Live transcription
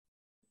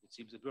it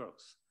seems it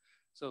works.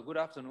 So good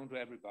afternoon to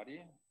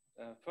everybody.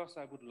 First,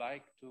 I would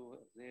like to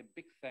say a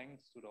big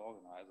thanks to the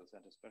organizers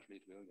and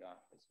especially to Ilya.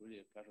 It's really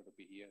a pleasure to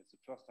be here. It's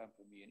the first time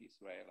for me in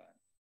Israel, and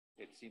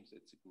it seems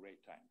it's a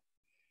great time.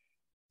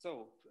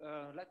 So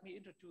let me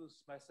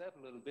introduce myself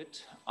a little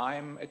bit.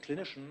 I'm a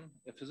clinician,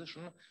 a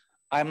physician.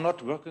 I'm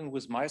not working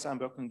with mice, I'm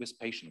working with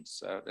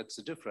patients. That's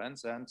the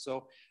difference. And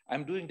so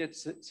I'm doing that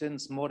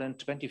since more than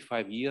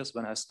 25 years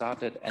when I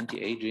started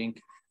anti-aging.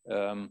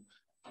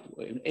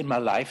 In my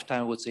lifetime,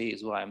 I would say,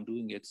 is why I'm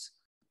doing it.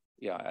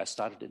 Yeah, I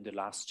started in the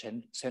last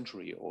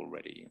century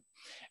already.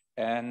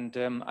 And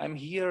I'm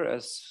here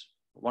as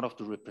one of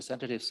the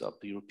representatives of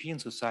the European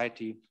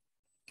Society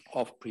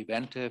of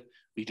Preventive,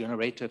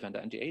 Regenerative, and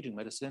Anti-Aging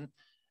Medicine.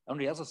 On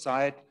the other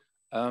side,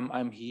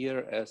 I'm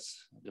here as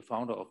the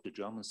founder of the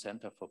German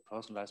Center for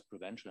Personalized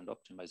Prevention and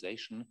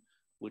Optimization,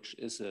 which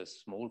is a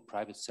small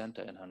private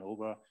center in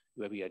Hanover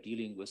where we are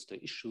dealing with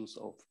the issues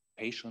of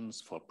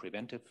patients for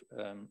preventive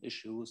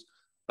issues,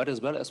 but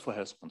as well as for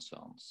health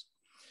concerns.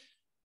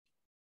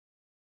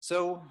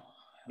 So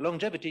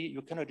longevity,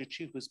 you cannot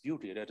achieve with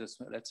beauty. That is,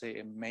 let's say,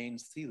 a main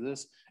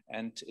thesis.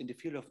 And in the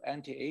field of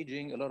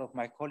anti-aging, a lot of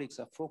my colleagues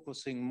are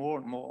focusing more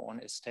and more on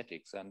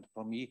aesthetics. And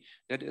for me,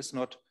 that is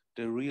not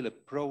the real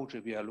approach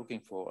if we are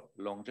looking for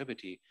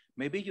longevity.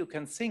 Maybe you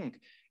can think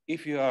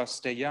if you are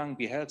stay young,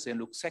 be healthy and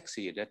look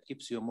sexy, that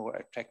gives you more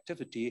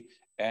attractivity.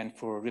 And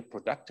for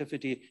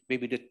reproductivity,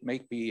 maybe that may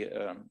be,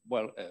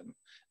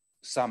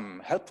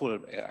 some helpful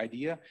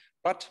idea.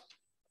 But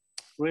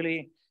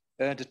really,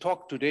 the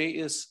talk today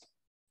is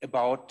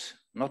about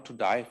not to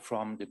die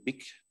from the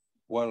big,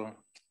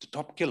 the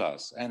top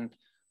killers. And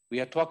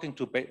we are talking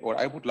or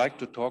I would like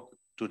to talk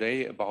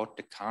today about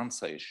the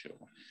cancer issue.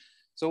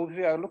 So if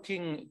we are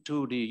looking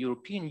to the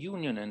European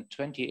Union in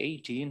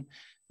 2018,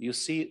 you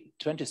see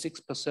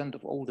 26%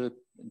 of all the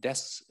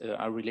deaths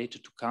are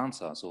related to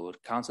cancer. So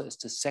cancer is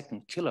the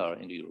second killer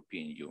in the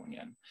European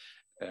Union.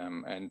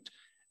 And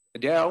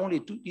there are only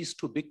these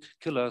two big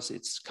killers.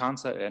 It's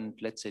cancer and,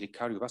 let's say, the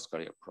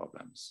cardiovascular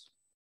problems.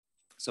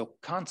 So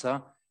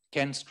cancer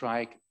can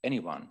strike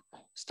anyone.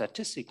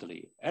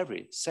 Statistically,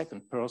 every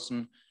second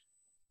person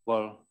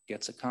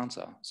gets a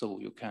cancer. So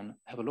you can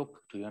have a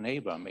look to your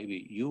neighbor.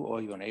 Maybe you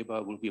or your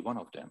neighbor will be one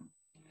of them.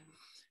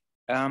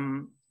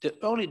 The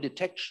early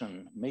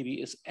detection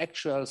maybe is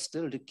actually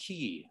still the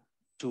key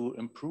to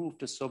improve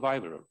the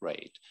survival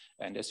rate.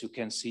 And as you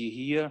can see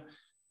here,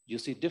 you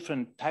see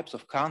different types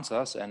of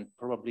cancers, and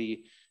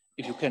probably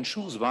if you can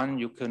choose one,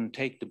 you can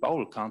take the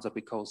bowel cancer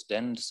because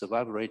then the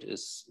survival rate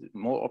is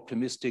more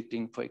optimistic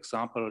than, for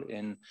example,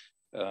 in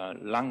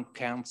lung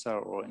cancer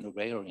or in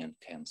ovarian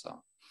cancer.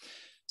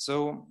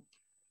 So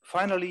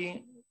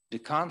finally, the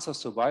cancer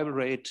survival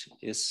rate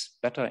is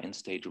better in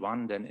stage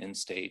 1 than in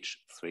stage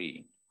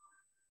 3.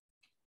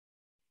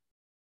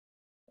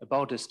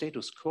 About the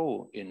status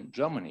quo in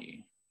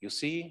Germany, you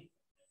see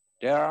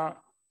there are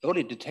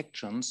early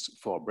detections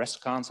for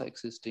breast cancer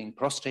existing,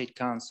 prostate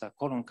cancer,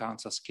 colon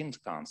cancer, skin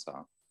cancer.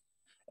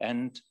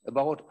 And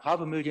about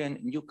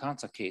 500,000 new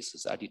cancer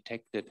cases are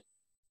detected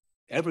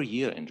every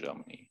year in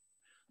Germany.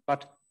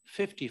 But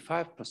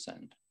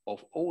 55%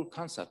 of all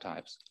cancer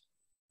types,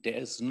 there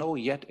is no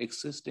yet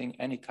existing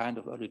any kind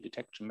of early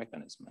detection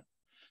mechanism.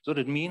 So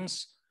that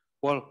means,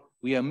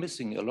 we are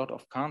missing a lot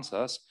of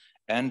cancers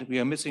and we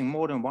are missing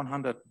more than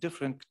 100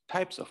 different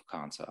types of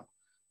cancer.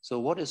 So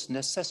what is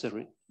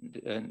necessary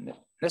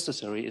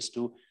is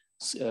to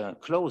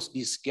close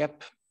this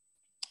gap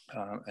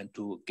and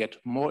to get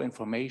more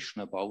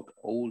information about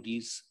all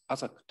these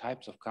other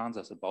types of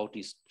cancers, about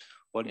these,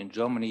 in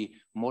Germany,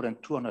 more than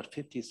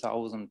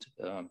 250,000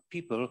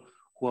 people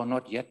who are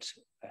not yet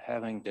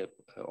having the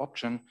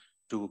option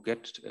to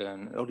get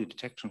an early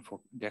detection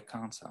for their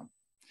cancer.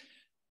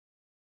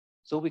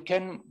 So we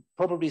can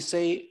probably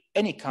say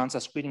any cancer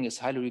screening is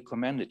highly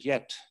recommended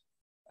yet,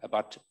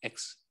 but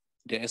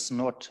there is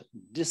not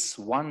this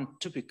one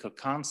typical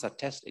cancer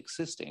test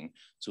existing.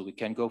 So we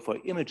can go for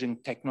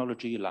imaging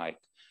technology like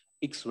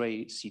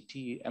X-ray,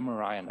 CT,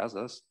 MRI, and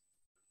others.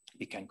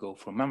 We can go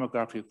for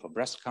mammography for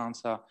breast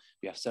cancer.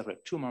 We have several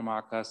tumor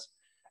markers.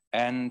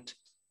 And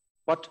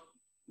what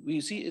we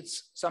see,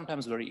 it's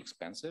sometimes very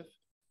expensive.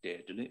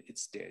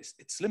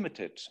 It's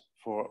limited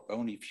for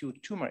only few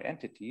tumor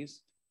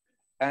entities,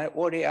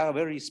 or they are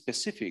very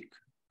specific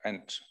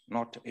and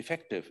not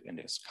effective in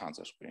this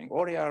cancer screening,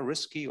 or they are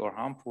risky or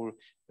harmful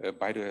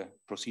by the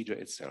procedure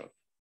itself.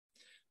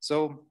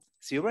 So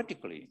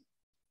theoretically,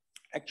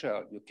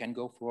 actually, you can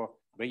go for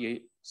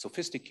very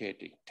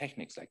sophisticated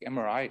techniques like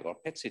MRI or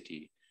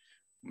PET-CT,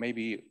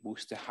 maybe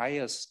with the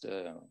highest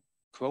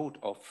quote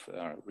of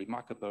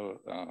remarkable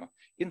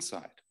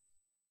insight.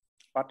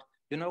 But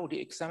the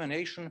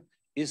examination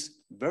is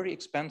very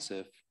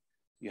expensive.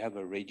 You have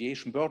a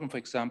radiation burden, for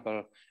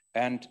example,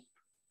 and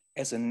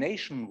as a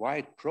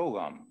nationwide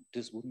program,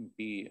 this wouldn't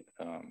be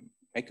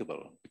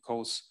makeable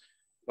because,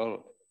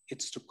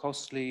 it's too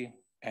costly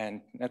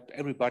and not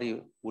everybody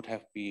would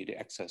have the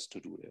access to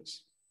do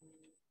this.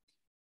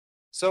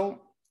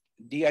 So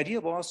the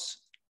idea was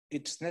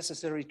it's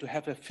necessary to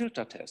have a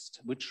filter test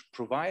which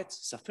provides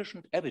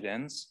sufficient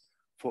evidence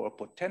for a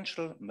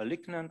potential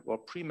malignant or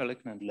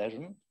pre-malignant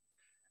lesion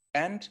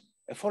and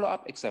a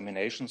follow-up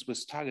examinations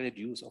with targeted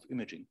use of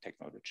imaging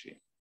technology.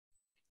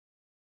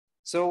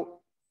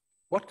 So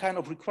what kind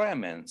of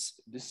requirements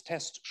this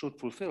test should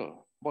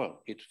fulfill?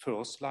 Well, its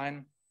first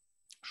line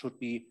should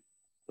be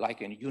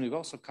like a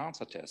universal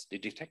cancer test, the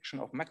detection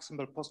of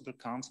maximal possible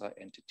cancer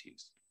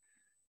entities.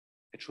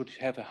 It should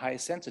have a high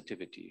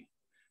sensitivity.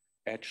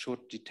 It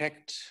should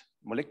detect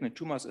malignant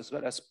tumors as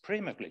well as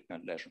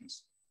pre-malignant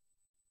lesions.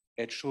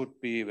 It should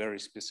be very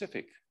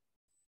specific,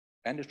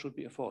 and it should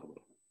be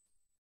affordable.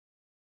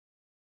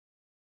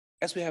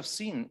 As we have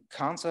seen,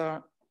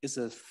 cancer is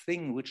a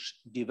thing which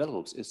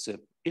develops. It's an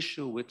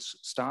issue which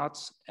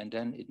starts and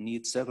then it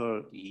needs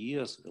several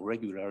years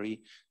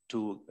regularly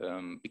to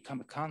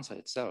become a cancer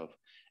itself.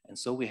 And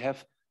so we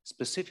have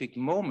specific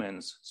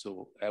moments,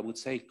 so I would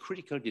say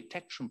critical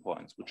detection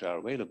points, which are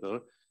available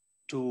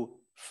to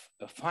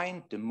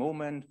find the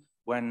moment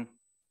when,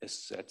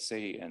 let's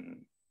say, a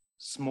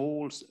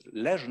small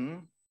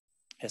lesion,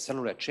 a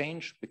cellular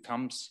change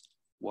becomes,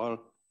 well,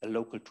 a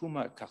local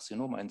tumor, a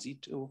carcinoma in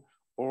situ,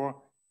 or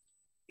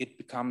it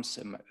becomes,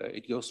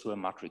 it goes through a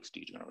matrix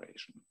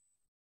degeneration.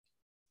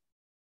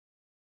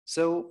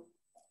 So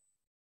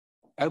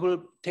I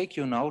will take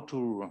you now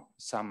to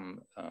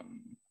some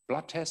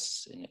blood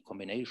tests in a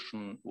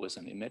combination with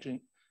an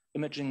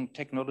imaging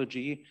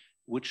technology,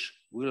 which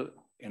will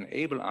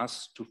enable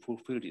us to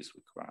fulfill these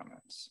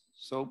requirements.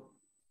 So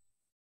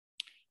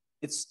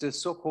it's the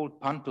so-called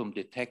Pantum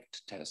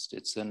Detect test.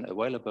 It's an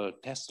available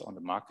test on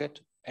the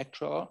market,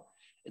 actual.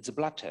 It's a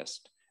blood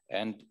test.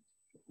 And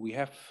we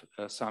have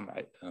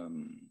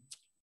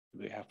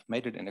we have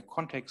made it in a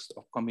context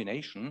of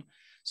combination.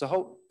 So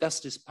how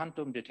does this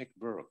Pantum Detect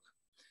work?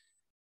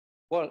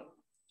 Well,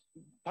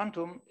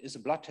 Pantum is a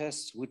blood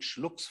test which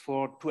looks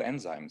for two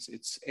enzymes.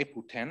 It's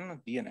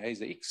APO10,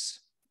 DNase,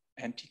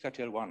 and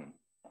TKTL1.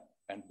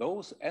 And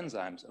both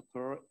enzymes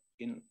occur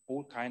in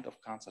all kinds of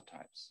cancer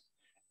types.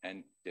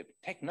 And the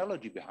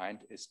technology behind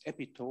is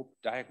epitope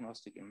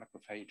diagnostic in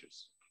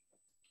macrophages.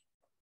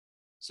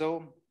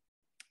 So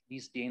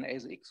these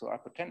DNase or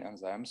APO10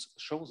 enzymes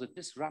show the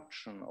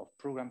disruption of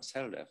programmed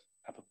cell death,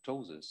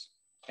 apoptosis,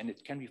 and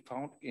it can be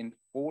found in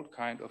all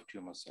kinds of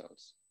tumor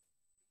cells.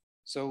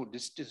 So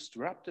this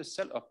disruptive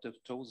cell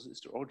apoptosis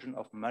is the origin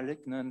of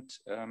malignant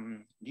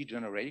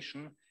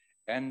degeneration,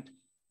 and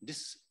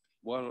this,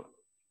 well,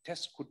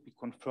 test could be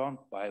confirmed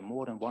by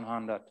more than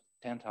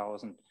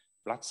 110,000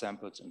 blood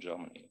samples in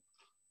Germany.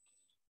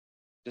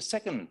 The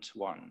second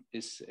one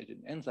is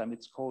an enzyme,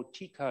 it's called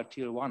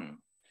TKTL1,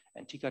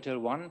 and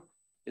TKTL1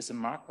 is a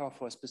marker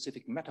for a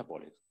specific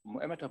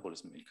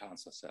metabolism in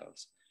cancer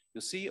cells.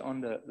 You see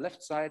on the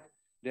left side,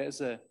 there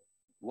is a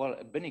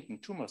benign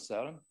tumor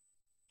cell,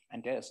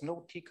 and there is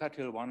no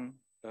TKTL1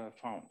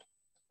 found.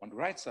 On the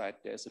right side,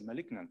 there is a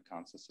malignant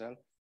cancer cell,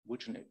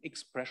 which is an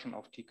expression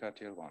of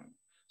TKTL1.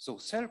 So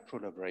cell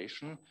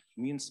proliferation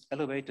means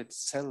elevated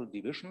cell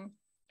division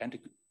and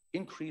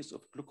increase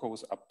of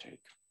glucose uptake.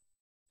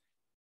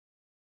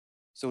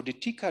 So the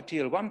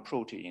TKTL1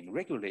 protein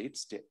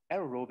regulates the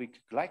aerobic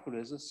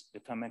glycolysis,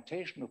 the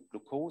fermentation of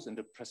glucose in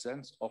the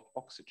presence of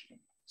oxygen.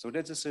 So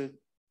that is a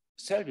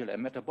cellular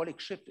metabolic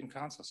shift in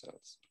cancer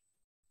cells.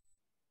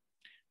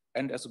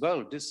 And as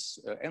well, this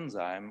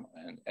enzyme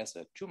and as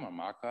a tumor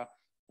marker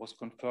was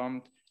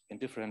confirmed in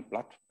different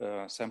blood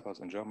samples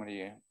in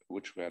Germany,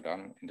 which were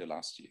done in the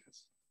last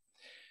years.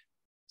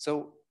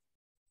 So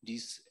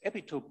these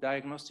epitope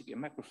diagnostic in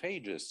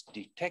macrophages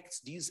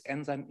detects these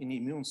enzymes in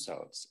immune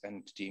cells,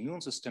 and the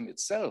immune system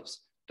itself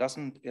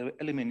doesn't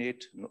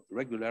eliminate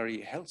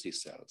regularly healthy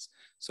cells.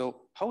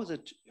 So how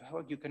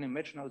you can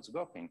imagine how it's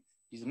working?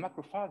 These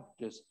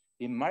macrophages,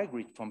 they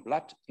migrate from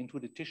blood into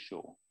the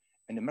tissue.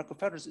 And the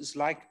macrophages is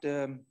like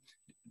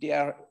they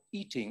are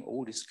eating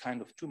all these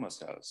kind of tumor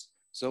cells.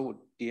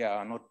 So they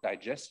are not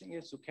digesting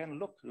it. So can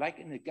look like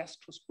in a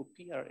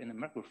gastroscopy in a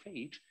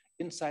macrophage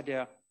inside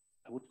their,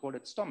 I would call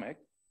it stomach.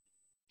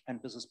 And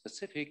with a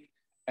specific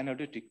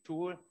analytic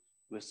tool,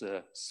 with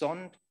a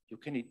sonde, you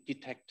can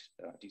detect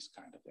these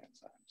kind of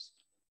enzymes.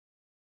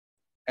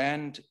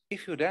 And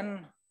if you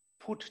then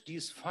put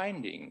these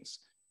findings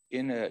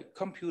in a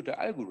computer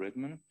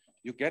algorithm,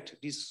 you get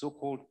this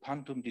so-called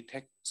Pantum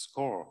Detect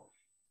score,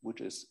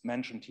 which is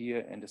mentioned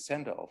here in the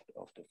center of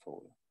the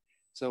folder.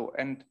 So,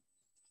 and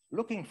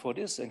looking for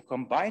this and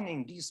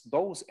combining these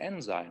both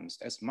enzymes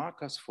as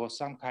markers for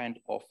some kind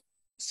of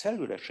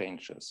cellular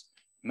changes,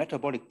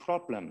 metabolic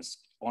problems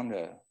on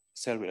a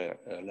cellular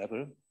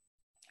level,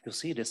 you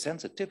see the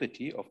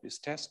sensitivity of this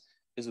test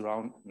is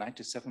around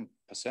 97%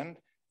 and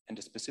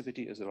the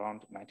specificity is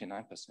around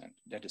 99%.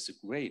 That is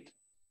a great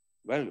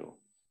value.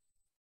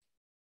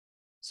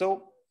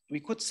 So we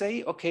could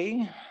say,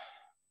 okay,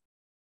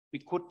 we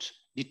could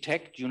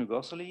detect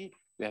universally,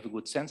 we have a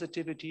good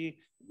sensitivity,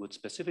 good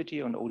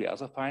specificity on all the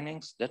other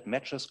findings, that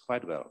matches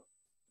quite well.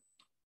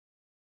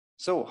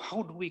 So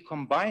how do we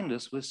combine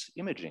this with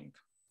imaging?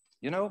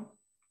 You know,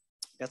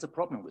 there's a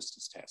problem with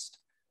this test.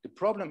 The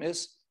problem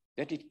is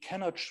that it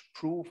cannot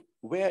prove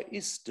where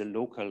is the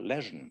local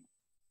lesion.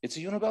 It's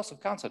a universal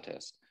cancer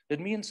test. That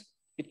means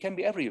it can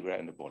be everywhere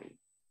in the body.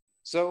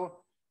 So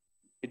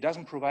it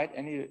doesn't provide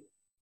any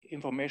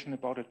information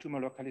about a tumor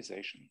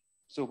localization.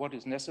 So what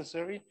is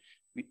necessary?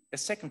 A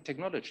second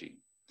technology.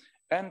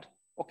 And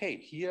okay,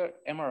 here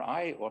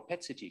MRI or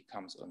PET-CT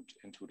comes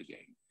into the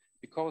game,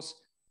 because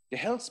the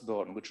health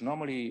burden, which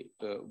normally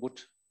would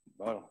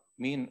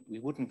mean we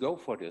wouldn't go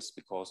for this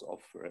because of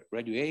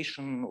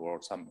radiation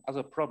or some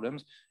other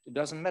problems, it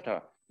doesn't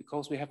matter,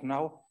 because we have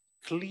now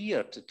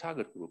cleared the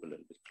target group a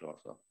little bit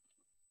closer.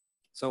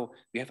 So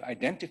we have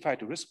identified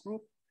the risk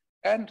group,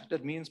 and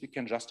that means we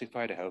can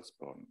justify the health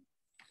burden.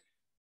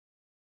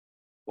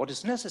 What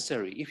is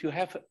necessary, if you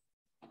have,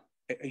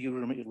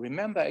 you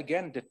remember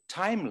again the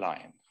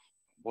timeline,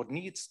 what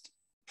needs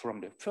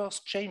from the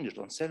first changes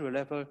on cellular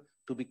level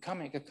to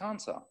becoming a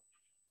cancer.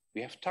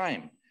 We have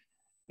time.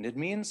 And it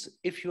means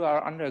if you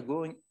are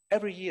undergoing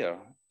every year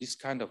this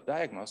kind of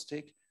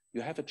diagnostic,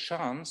 you have a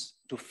chance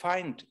to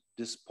find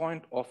this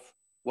point of,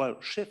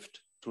 well, shift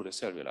to the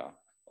cellular,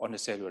 on the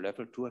cellular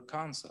level to a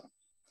cancer.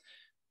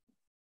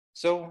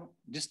 So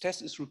this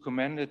test is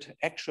recommended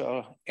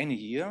actually any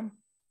year.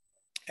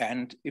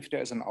 And if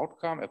there is an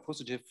outcome, a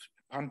positive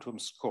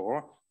Pantum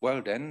score,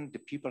 well, then the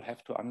people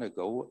have to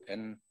undergo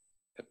a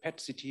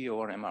PET-CT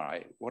or an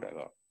MRI,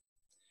 whatever.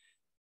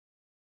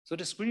 So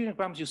the screening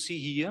programs you see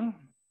here,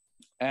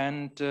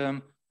 and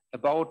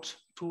about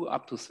 2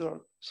 up to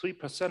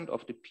 3%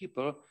 of the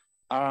people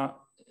are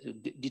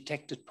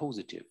detected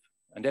positive.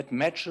 And that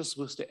matches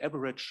with the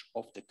average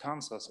of the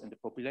cancers in the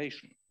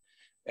population.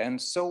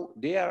 And so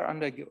they are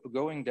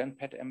undergoing then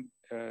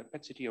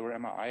PET-CT or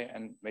MRI,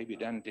 and maybe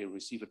then they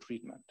receive a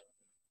treatment.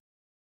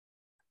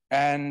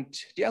 And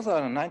the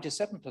other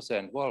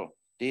 97%, well,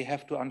 they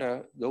have to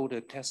undergo the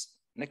test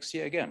next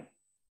year again.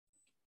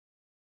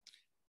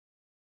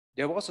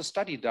 There was a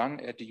study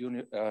done at the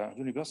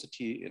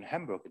university in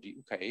Hamburg, at the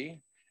UK,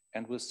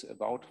 and with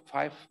about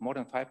more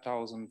than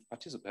 5,000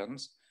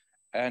 participants.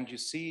 And you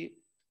see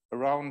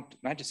around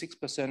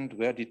 96%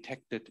 were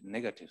detected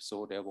negative,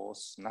 so there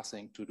was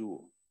nothing to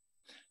do.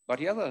 But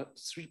the other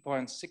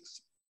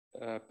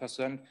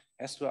 3.6%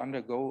 has to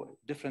undergo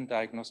different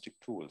diagnostic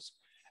tools.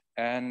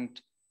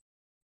 And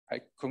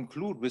I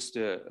conclude with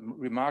the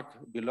remark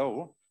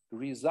below. The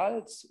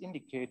results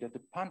indicate that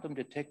the Pantum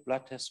Detect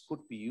blood test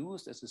could be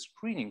used as a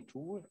screening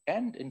tool,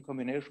 and in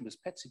combination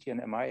with PET-CT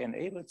and MRI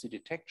enables the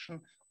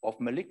detection of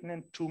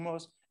malignant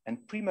tumors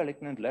and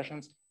pre-malignant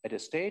lesions at a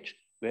stage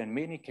where in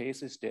many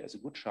cases there is a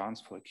good chance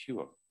for a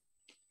cure.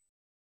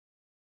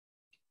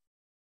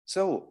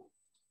 So,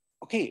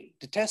 okay,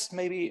 the test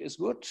maybe is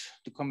good,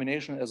 the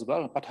combination as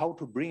well, but how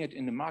to bring it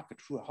in the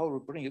market, how to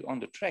bring it on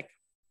the track.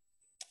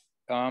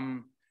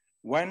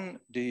 When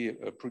the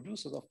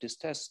producers of this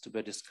test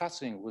were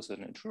discussing with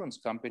an insurance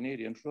company,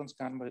 the insurance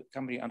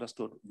company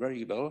understood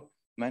very well,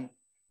 man,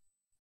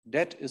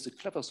 that is a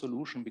clever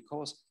solution,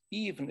 because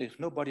even if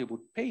nobody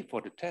would pay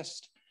for the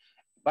test,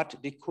 but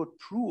they could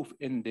prove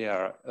in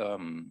their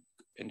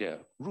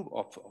group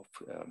of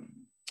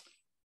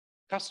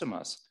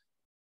customers,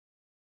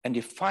 and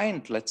they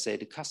find, let's say,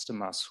 the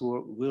customers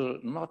who will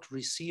not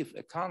receive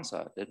a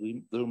cancer, that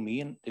will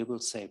mean they will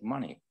save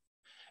money.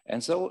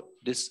 And so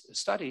this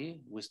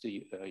study with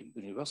the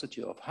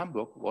University of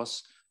Hamburg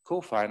was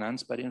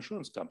co-financed by the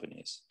insurance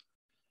companies.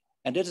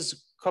 And that is a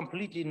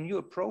completely new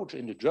approach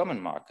in the German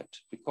market,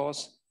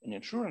 because an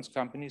insurance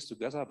companies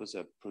together with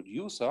a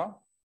producer,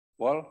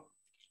 well,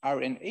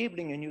 are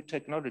enabling a new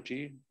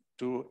technology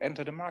to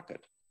enter the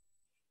market.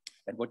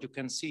 And what you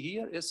can see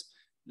here is,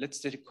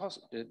 let's say,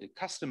 the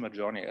customer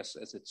journey, as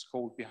it's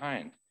called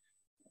behind.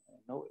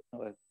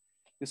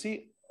 You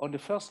see, on the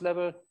first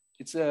level,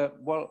 it's a,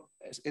 well,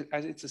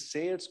 it's a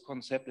sales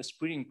concept, a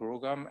screening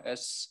program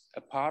as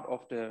a part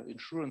of the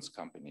insurance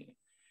company.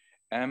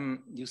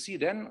 You see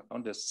then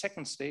on the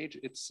second stage,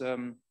 it's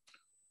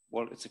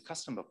well, it's a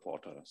customer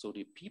portal. So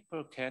the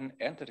people can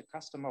enter the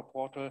customer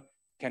portal,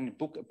 can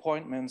book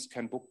appointments,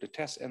 can book the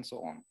tests, and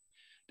so on.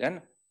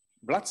 Then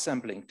blood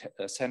sampling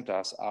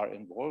centers are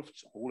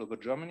involved all over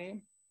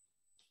Germany.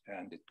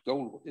 And the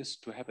goal is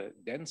to have a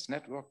dense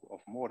network of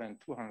more than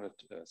 200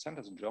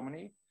 centers in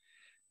Germany.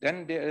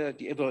 Then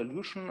the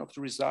evaluation of the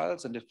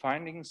results and the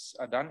findings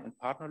are done in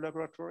partner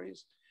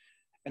laboratories.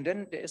 And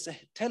then there is a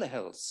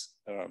telehealth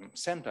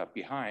center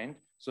behind,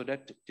 so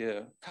that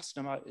the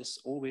customer is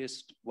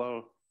always,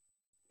 well,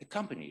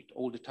 accompanied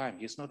all the time.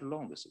 He's not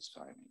alone with his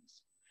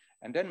findings.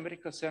 And then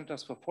medical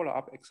centers for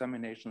follow-up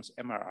examinations,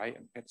 MRI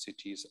and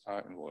PET-CTs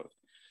are involved.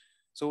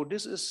 So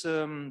this is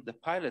the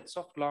pilot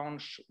soft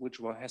launch, which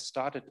has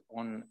started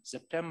on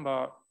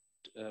September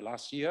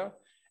last year.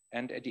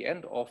 And at the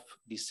end of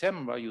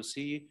December, you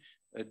see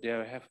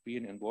there have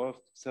been involved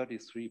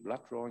 33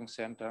 blood drawing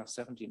centers,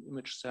 17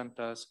 image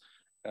centers,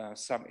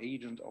 some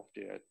agent of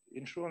the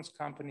insurance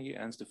company,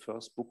 and the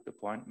first booked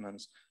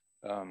appointments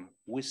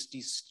with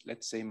this,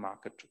 let's say,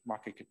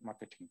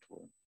 marketing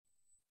tool.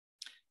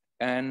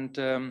 And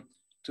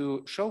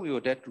to show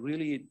you that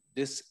really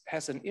this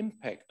has an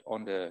impact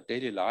on the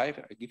daily life,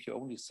 I give you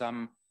only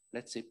some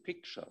let's say,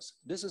 pictures.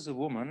 This is a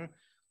woman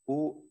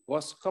who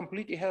was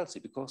completely healthy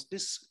because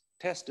this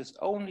test is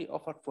only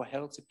offered for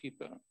healthy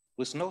people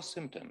with no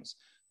symptoms,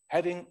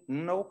 having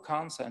no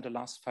cancer in the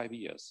last 5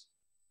 years,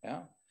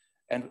 yeah,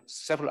 and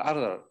several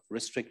other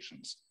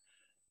restrictions.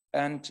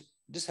 And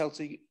this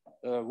healthy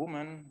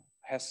woman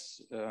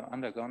has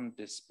undergone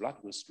this blood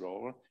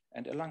withdrawal,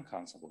 and a lung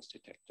cancer was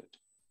detected.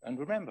 And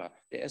remember,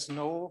 there is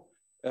no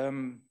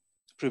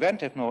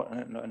preventive, no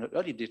an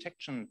early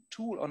detection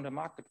tool on the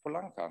market for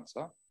lung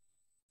cancer.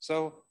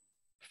 So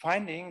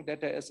finding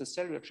that there is a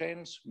cellular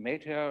change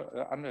made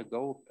her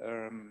undergo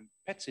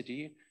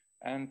PET-CT,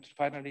 and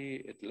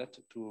finally it led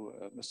to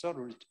a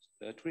surgery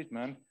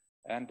treatment,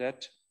 and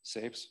that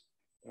saves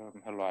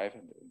her life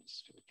in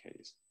this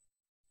case.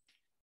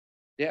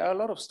 There are a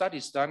lot of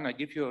studies done. I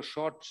give you a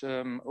short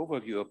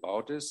overview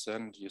about this,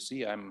 and you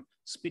see I'm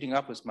speeding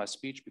up with my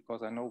speech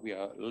because I know we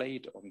are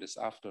late on this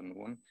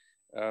afternoon.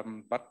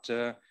 But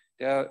there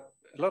are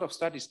a lot of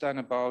studies done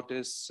about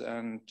this,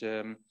 and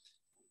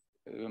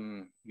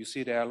you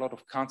see there are a lot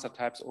of cancer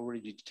types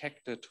already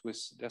detected with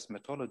this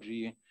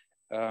methodology.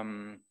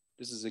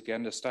 This is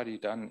again a study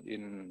done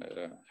in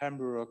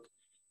Hamburg.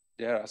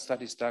 There are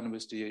studies done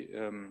with the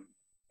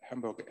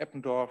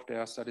Hamburg-Eppendorf. There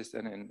are studies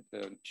done in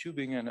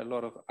Tübingen, a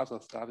lot of other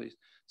studies.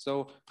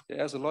 So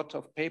there's a lot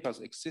of papers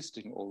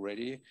existing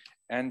already,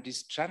 and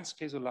these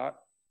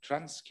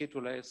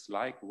transcatalase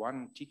like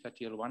 1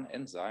 TKTL1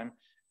 enzyme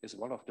is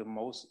one of the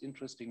most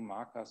interesting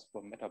markers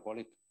for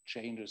metabolic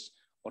changes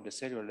on the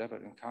cellular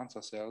level in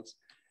cancer cells.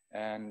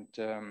 And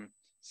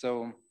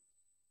so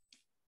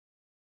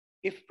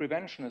if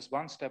prevention is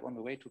one step on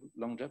the way to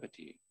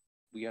longevity,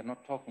 we are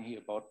not talking here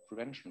about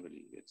prevention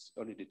really, it's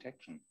early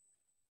detection.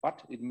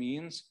 But it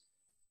means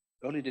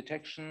early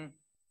detection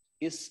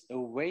is a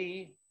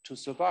way to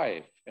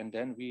survive, and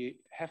then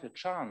we have a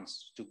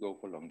chance to go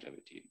for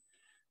longevity.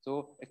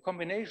 So a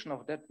combination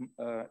of that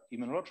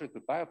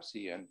immunological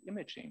biopsy and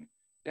imaging,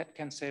 that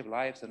can save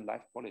lives and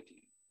life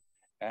quality.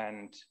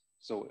 And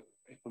so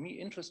for me,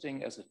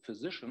 interesting as a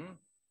physician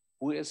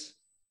who has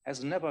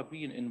never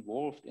been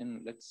involved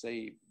in, let's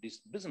say, this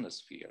business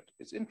field,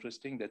 it's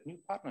interesting that new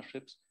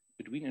partnerships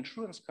between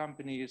insurance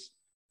companies,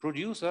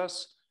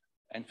 producers,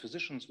 and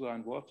physicians who are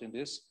involved in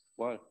this,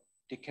 well,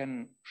 they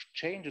can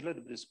change a little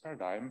bit this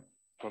paradigm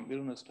from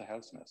illness to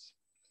healthiness.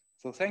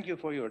 So thank you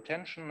for your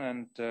attention,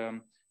 and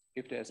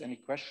if there's any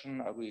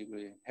question, I will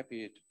be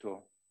happy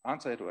to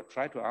answer it or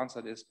try to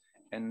answer this,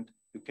 and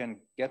you can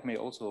get me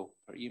also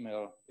per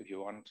email if you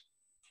want.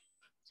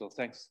 So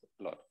thanks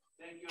a lot.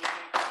 Thank you.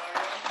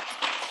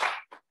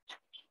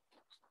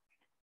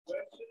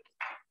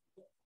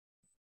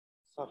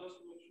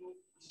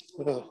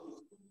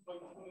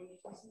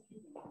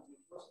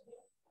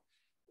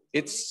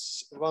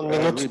 It's 1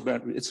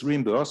 minute. It's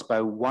reimbursed by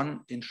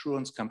one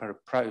insurance company,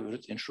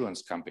 private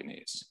insurance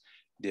companies.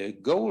 The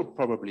goal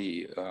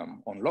probably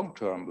on long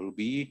term will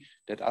be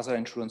that other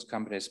insurance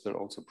companies will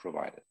also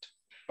provide it.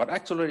 But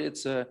actually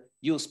it's a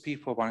USP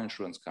for one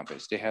insurance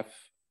companies. They have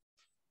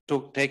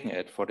taken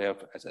it for their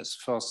as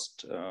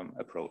first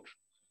approach.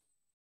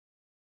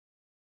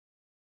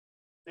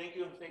 Thank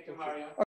you, Mario.